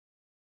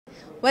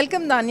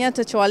Welcome Dania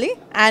Tachouali,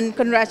 and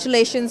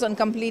congratulations on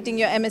completing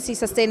your MSc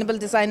Sustainable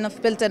Design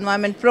of Built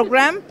Environment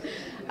program.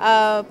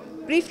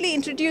 Briefly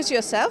introduce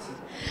yourself.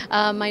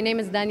 My name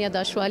is Dania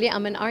Tachouali.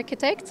 I'm an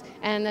architect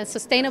and a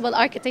sustainable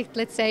architect,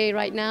 let's say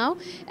right now.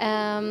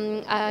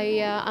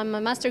 I'm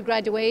a master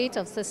graduate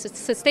of the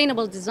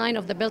Sustainable Design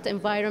of the Built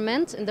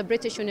Environment in the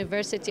British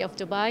University of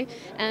Dubai,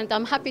 and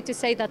I'm happy to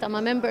say that I'm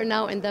a member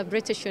now in the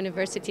British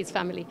University's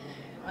family.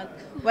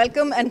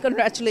 Welcome and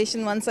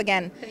congratulations once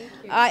again. Thank you.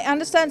 I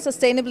understand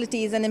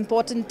sustainability is an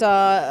important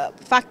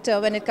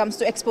factor when it comes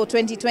to Expo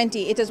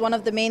 2020. It is one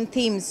of the main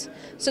themes.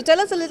 So tell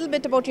us a little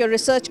bit about your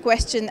research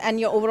question and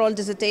your overall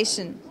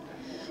dissertation.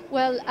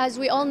 Well, as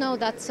we all know,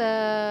 that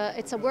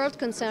it's a world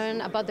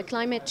concern about the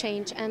climate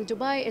change, and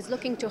Dubai is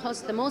looking to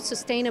host the most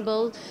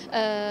sustainable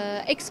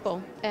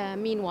expo.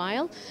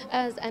 Meanwhile,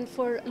 and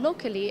for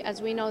locally,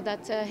 as we know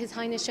that His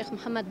Highness Sheikh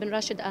Mohammed bin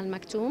Rashid Al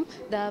Maktoum,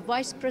 the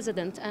Vice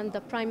President and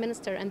the Prime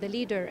Minister and the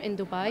leader in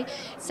Dubai,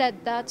 said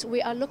that we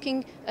are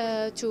looking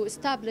to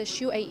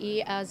establish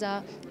UAE as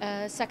a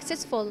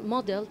successful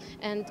model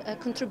and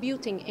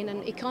contributing in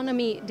an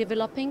economy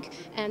developing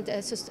and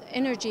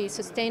energy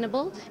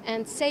sustainable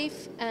and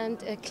safe and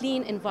a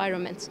clean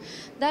environment.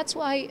 That's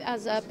why,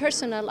 as a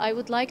personal, I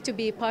would like to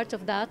be part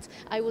of that.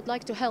 I would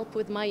like to help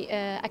with my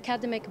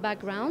academic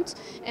background.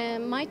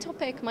 My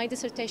topic, my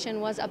dissertation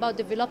was about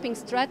developing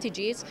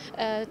strategies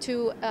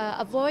to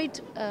avoid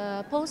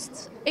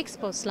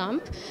post-expo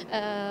slump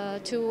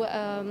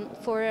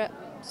for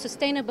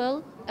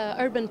sustainable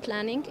urban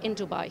planning in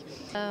Dubai.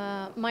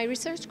 My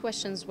research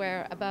questions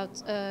were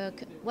about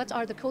what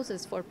are the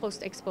causes for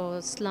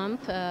post-expo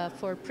slump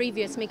for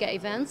previous mega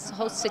events,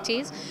 host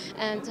cities,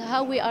 and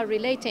how we are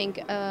relating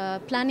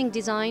planning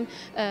design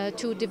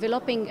to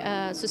developing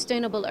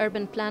sustainable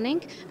urban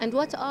planning, and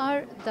what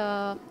are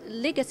the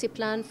legacy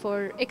plan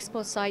for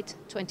Expo Site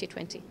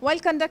 2020. While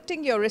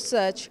conducting your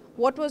research,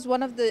 what was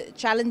one of the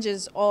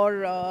challenges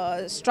or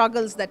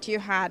struggles that you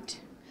had?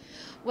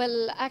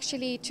 Well,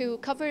 actually, to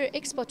cover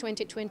Expo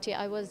 2020,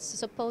 I was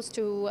supposed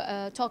to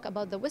talk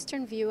about the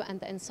Western view and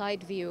the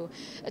inside view.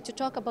 To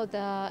talk about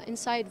the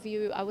inside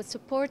view, I was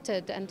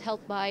supported and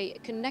helped by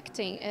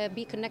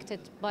be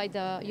connected by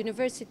the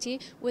university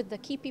with the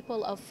key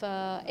people of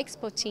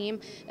Expo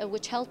team,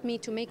 which helped me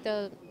to make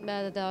the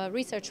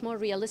research more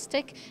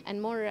realistic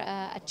and more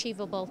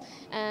achievable.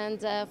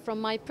 And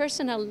from my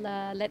personal,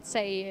 let's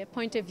say,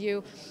 point of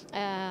view,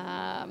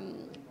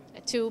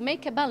 to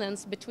make a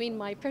balance between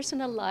my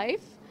personal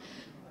life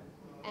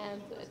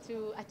and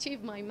to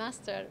achieve my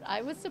master,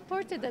 I was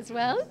supported as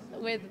well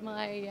with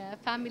my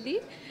family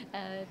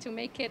to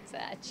make it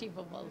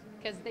achievable,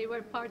 because they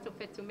were part of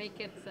it to make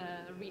it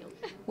real.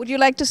 Would you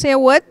like to say a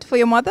word for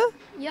your mother?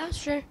 Yeah,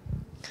 sure.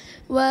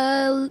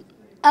 Well,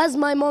 as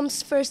my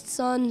mom's first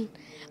son,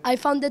 I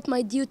found it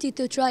my duty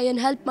to try and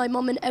help my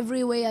mom in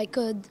every way I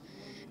could.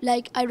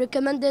 Like, I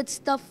recommended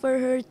stuff for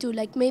her to,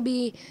 like,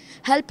 maybe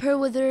help her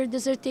with her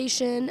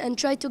dissertation and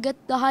try to get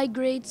the high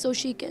grade so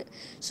she can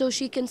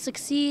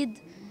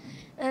succeed.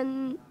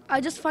 And I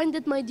just find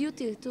it my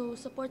duty to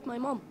support my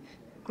mom.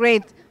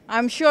 Great.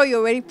 I'm sure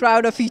you're very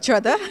proud of each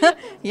other.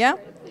 Yeah?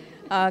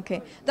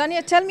 Okay.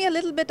 Dania, tell me a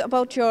little bit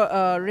about your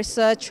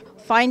research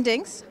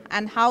findings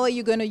and how are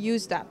you going to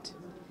use that?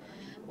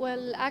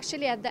 Well,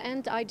 actually, at the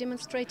end, I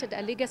demonstrated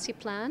a legacy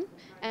plan,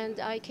 and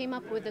I came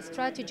up with a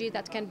strategy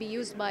that can be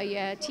used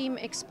by Team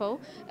Expo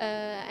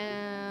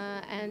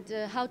and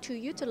how to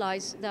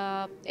utilize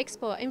the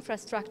Expo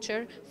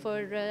infrastructure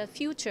for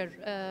future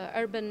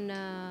urban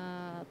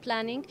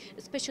planning,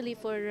 especially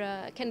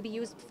can be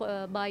used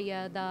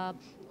by the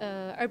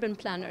urban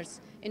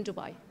planners in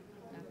Dubai.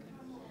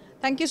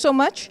 Thank you so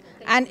much.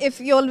 And if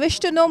you all wish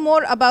to know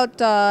more about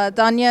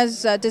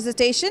Dania's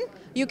dissertation,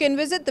 you can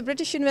visit the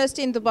British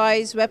University in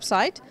Dubai's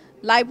website,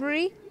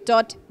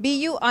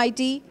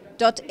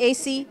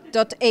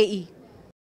 library.buid.ac.ae.